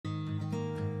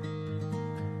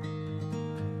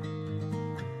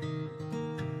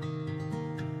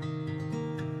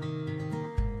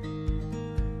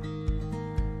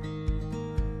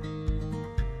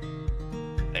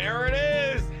There it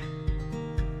is.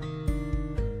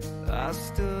 I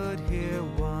stood here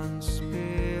once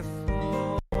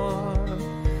before,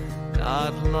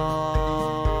 not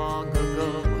long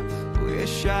ago.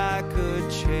 Wish I could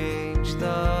change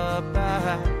the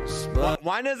past, but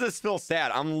Why does this feel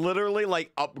sad? I'm literally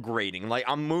like upgrading. Like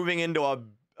I'm moving into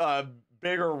a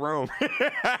bigger room.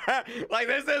 Like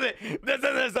this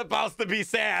isn't supposed to be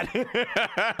sad.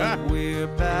 we're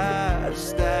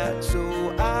past that,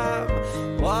 so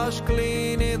I'm washed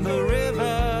clean in the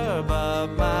river, but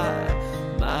my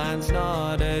mind's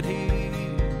not at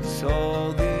ease.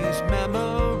 All these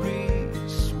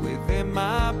memories within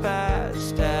my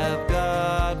past have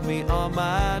got me on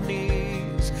my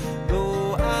knees.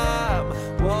 Though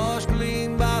I'm washed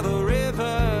clean by the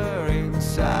river,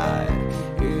 inside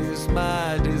is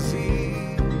my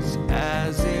disease.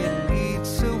 As it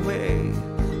eats away,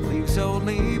 leaves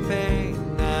only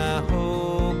pain. I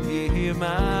hope you hear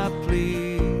my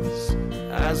pleas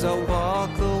as I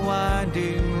walk the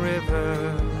winding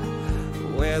river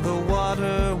where the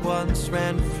water once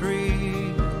ran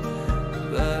free.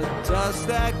 The dust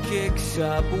that kicks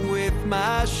up with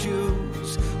my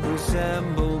shoes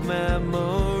resemble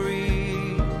memories,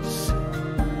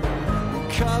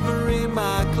 covering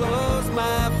my clothes,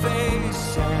 my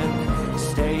face, and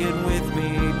staying with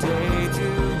me day to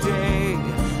day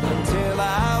until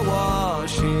I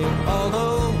wash it all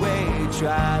away.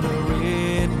 Try to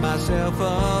rid myself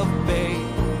of pain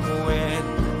when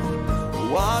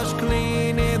washed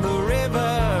clean in the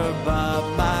river, but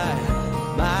my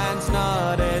mind's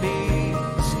not at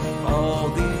ease. All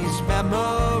these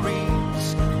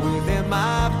memories within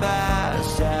my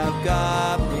past have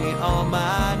got me on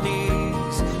my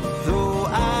knees. Though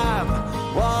I'm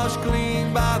washed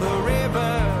clean by the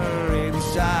river,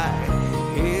 inside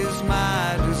is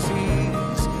my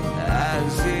disease.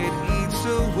 As it eats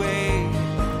away,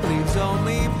 leaves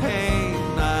only pain.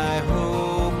 I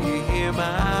hope you hear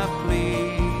my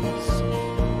pleas.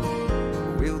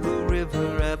 Will the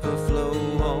river ever flow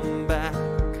on back,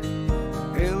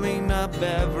 filling up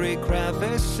every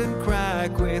crevice and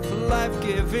crack with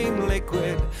life-giving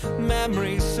liquid,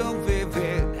 memories so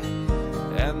vivid,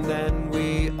 and then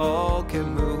we all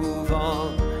can move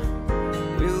on?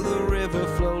 Will the river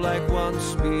flow like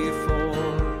once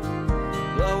before,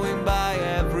 blowing by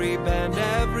every bend,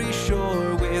 every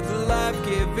shore with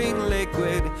life-giving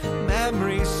liquid,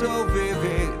 memories so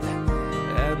vivid,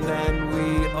 and then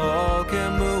we all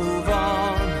can move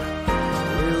on?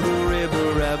 Will the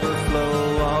river ever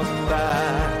flow on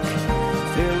back,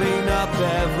 filling up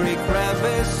every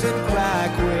crevice and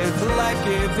crack with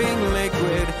life-giving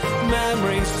liquid,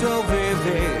 memories so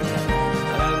vivid,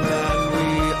 and then we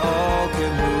all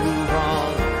can move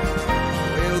on?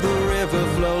 Will the river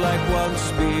flow like once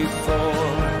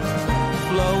before,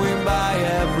 flowing by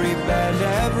every bend,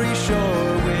 every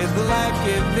shore with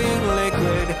life-giving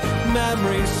liquid,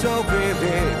 memories so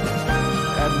vivid,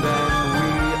 and then we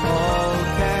all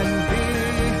can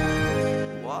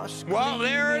be washed. Well,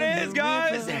 there it is,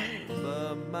 guys.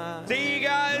 See you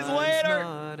guys later.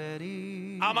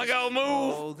 I'ma go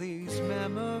move. All these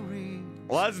memories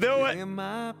Let's do it. in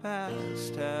my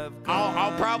past have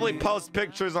I'll probably post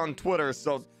pictures on Twitter,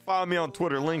 so follow me on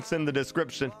Twitter. Links in the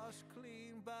description.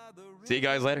 See you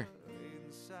guys later.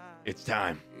 It's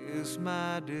time. is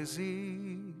my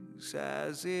disease.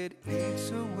 As it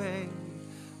eats away,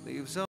 leaves